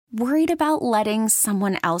Worried about letting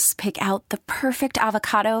someone else pick out the perfect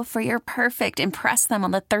avocado for your perfect impress them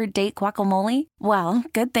on the third date guacamole? Well,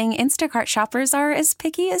 good thing Instacart shoppers are as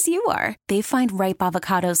picky as you are. They find ripe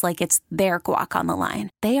avocados like it's their guac on the line.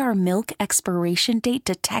 They are milk expiration date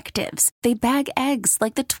detectives. They bag eggs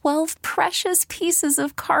like the 12 precious pieces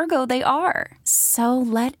of cargo they are. So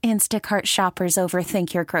let Instacart shoppers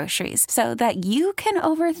overthink your groceries so that you can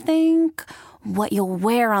overthink what you'll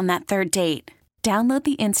wear on that third date. Download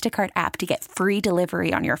the Instacart app to get free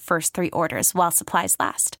delivery on your first 3 orders while supplies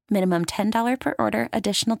last. Minimum $10 per order.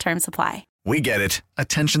 Additional terms apply. We get it.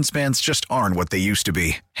 Attention spans just aren't what they used to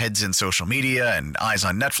be. Heads in social media and eyes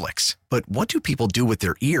on Netflix. But what do people do with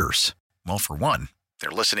their ears? Well, for one, they're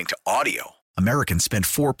listening to audio. Americans spend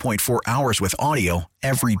 4.4 hours with audio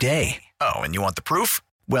every day. Oh, and you want the proof?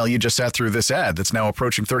 Well, you just sat through this ad that's now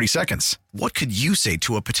approaching 30 seconds. What could you say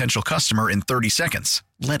to a potential customer in 30 seconds?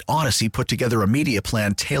 Let Odyssey put together a media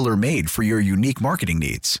plan tailor-made for your unique marketing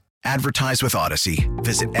needs. Advertise with Odyssey.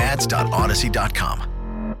 Visit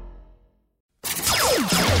ads.odyssey.com.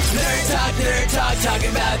 Nerd talk,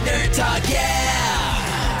 talking about nerd talk, yeah!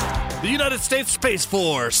 The United States Space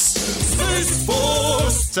Force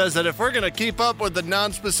says that if we're going to keep up with the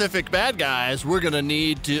non-specific bad guys, we're going to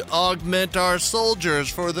need to augment our soldiers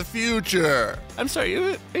for the future. I'm sorry,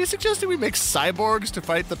 are you suggesting we make cyborgs to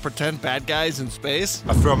fight the pretend bad guys in space?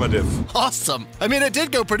 Affirmative. Awesome. I mean, it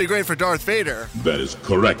did go pretty great for Darth Vader. That is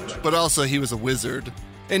correct. But also, he was a wizard.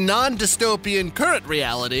 In non-dystopian current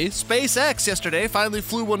reality, SpaceX yesterday finally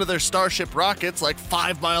flew one of their Starship rockets like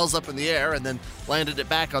 5 miles up in the air and then landed it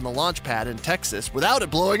back on the launch pad in Texas without it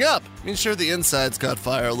blowing up. I mean, sure, the inside's caught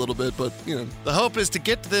fire a little bit, but, the hope is to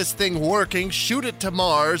get this thing working, shoot it to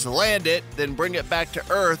Mars, land it, then bring it back to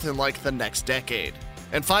Earth in like the next decade.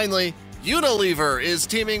 And finally, Unilever is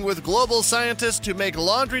teaming with global scientists to make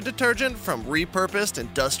laundry detergent from repurposed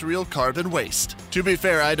industrial carbon waste. To be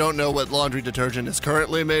fair, I don't know what laundry detergent is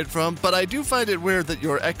currently made from, but I do find it weird that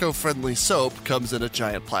your eco-friendly soap comes in a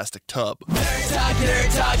giant plastic tub.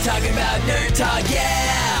 Nerd talk, talking about nerd talk,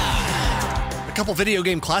 yeah! A couple video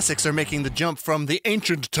game classics are making the jump from the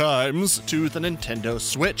ancient times to the Nintendo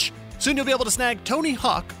Switch. Soon you'll be able to snag Tony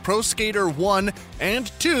Hawk Pro Skater 1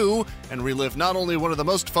 and 2 and relive not only one of the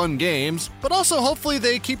most fun games, but also hopefully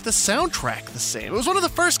they keep the soundtrack the same. It was one of the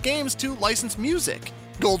first games to license music.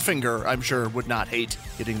 Goldfinger, I'm sure, would not hate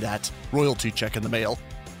getting that royalty check in the mail.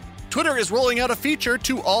 Twitter is rolling out a feature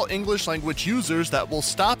to all English language users that will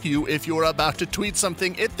stop you if you're about to tweet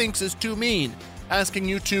something it thinks is too mean, asking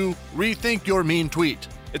you to rethink your mean tweet.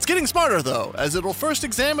 It's getting smarter, though, as it'll first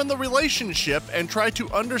examine the relationship and try to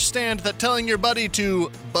understand that telling your buddy to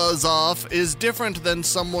buzz off is different than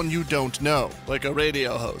someone you don't know, like a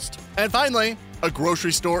radio host. And finally, a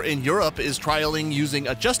grocery store in Europe is trialing using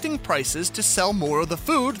adjusting prices to sell more of the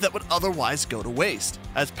food that would otherwise go to waste.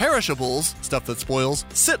 As perishables, stuff that spoils,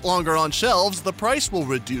 sit longer on shelves, the price will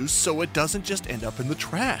reduce so it doesn't just end up in the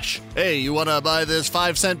trash. Hey, you wanna buy this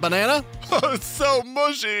 5-cent banana? It's so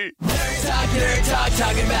mushy! Nerd talk,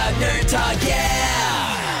 talking about nerd talk, yeah!